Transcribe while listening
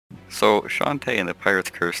So Shantae and the Pirate's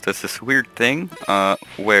Curse does this weird thing,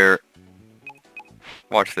 where,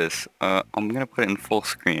 watch this, I'm gonna put it in full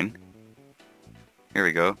screen. Here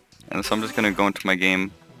we go. And so I'm just gonna go into my game,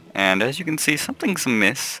 and as you can see, something's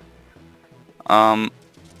amiss. Am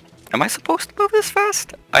I supposed to move this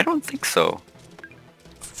fast? I don't think so.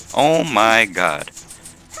 Oh my god.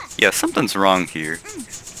 Yeah, something's wrong here.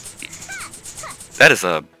 That is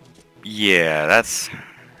a... yeah, that's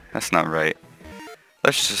not right.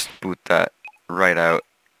 Let's just boot that right out.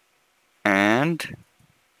 And...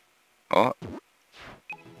 oh.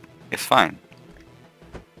 It's fine.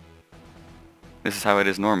 This is how it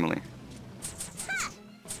is normally.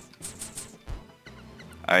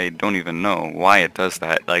 I don't even know why it does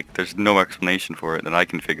that. Like, there's no explanation for it that I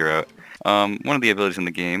can figure out. One of the abilities in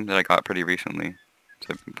the game that I got pretty recently, so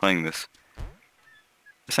I've been playing this.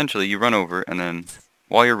 Essentially, you run over, and then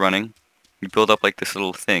while you're running, you build up like this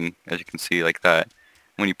little thing, as you can see, like that.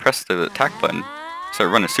 When you press the attack button, you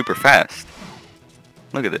start running super fast.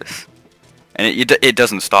 Look at this. And it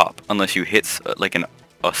doesn't stop unless you hit like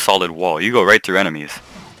a solid wall. You go right through enemies.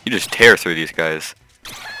 You just tear through these guys.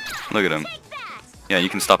 Look at them. Yeah, you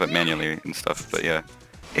can stop it manually and stuff, but yeah.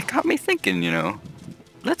 It got me thinking, you know.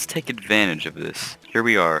 Let's take advantage of this. Here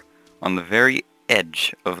we are, on the very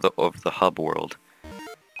edge of the hub world.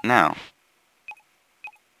 Now,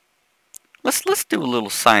 let's do a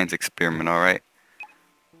little science experiment, alright?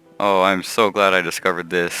 Oh, I'm so glad I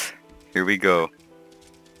discovered this. Here we go.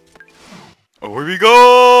 Oh, here we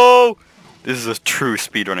go! This is a true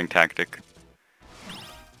speedrunning tactic.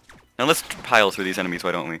 Now let's pile through these enemies,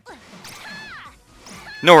 why don't we?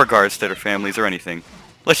 No regards to their families or anything.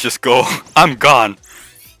 Let's just go. I'm gone.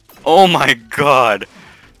 Oh my god.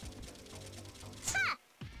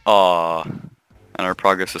 Aww. And our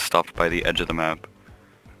progress is stopped by the edge of the map.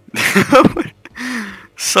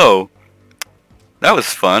 So, that was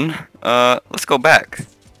fun. Let's go back.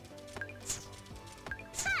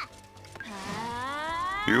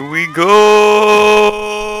 Here we go!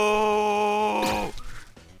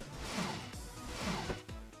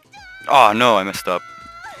 Oh no, I messed up.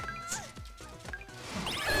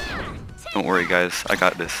 Don't worry guys, I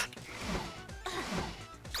got this.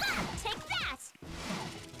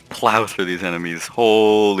 Plow through these enemies,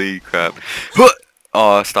 holy crap.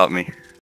 Oh, stop me.